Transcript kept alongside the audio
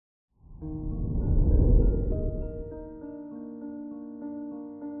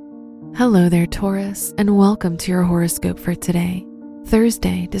Hello there, Taurus, and welcome to your horoscope for today,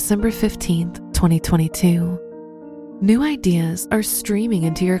 Thursday, December 15th, 2022. New ideas are streaming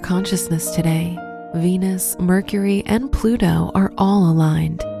into your consciousness today. Venus, Mercury, and Pluto are all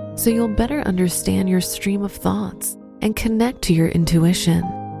aligned, so you'll better understand your stream of thoughts and connect to your intuition.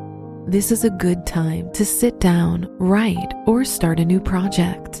 This is a good time to sit down, write, or start a new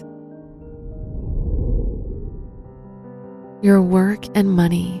project. Your work and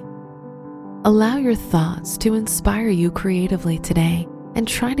money. Allow your thoughts to inspire you creatively today and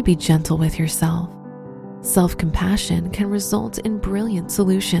try to be gentle with yourself. Self-compassion can result in brilliant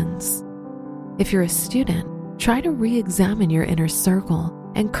solutions. If you're a student, try to re-examine your inner circle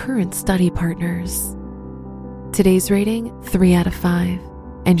and current study partners. Today's rating, 3 out of 5,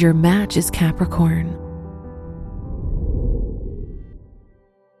 and your match is Capricorn.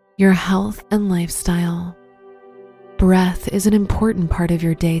 Your health and lifestyle. Breath is an important part of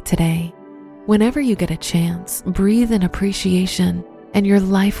your day today. Whenever you get a chance, breathe in appreciation, and your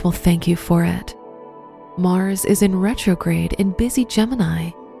life will thank you for it. Mars is in retrograde in busy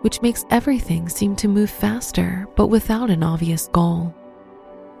Gemini, which makes everything seem to move faster, but without an obvious goal.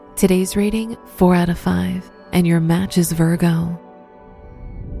 Today's rating, 4 out of 5, and your match is Virgo.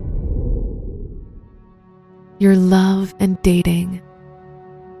 Your love and dating.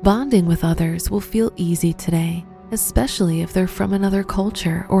 Bonding with others will feel easy today, especially if they're from another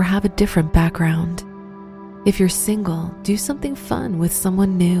culture or have a different background. If you're single, do something fun with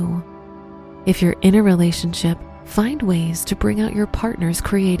someone new. If you're in a relationship, find ways to bring out your partner's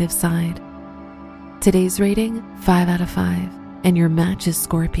creative side. Today's rating, 5 out of 5, and your match is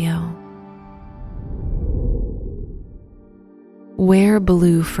Scorpio. Wear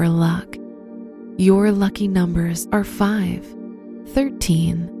blue for luck. Your lucky numbers are 5,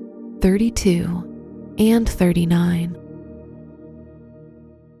 13, 32, and 39.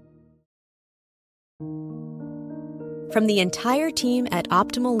 From the entire team at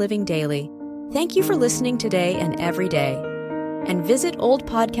Optimal Living Daily, thank you for listening today and every day. And visit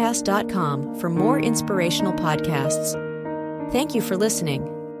oldpodcast.com for more inspirational podcasts. Thank you for listening.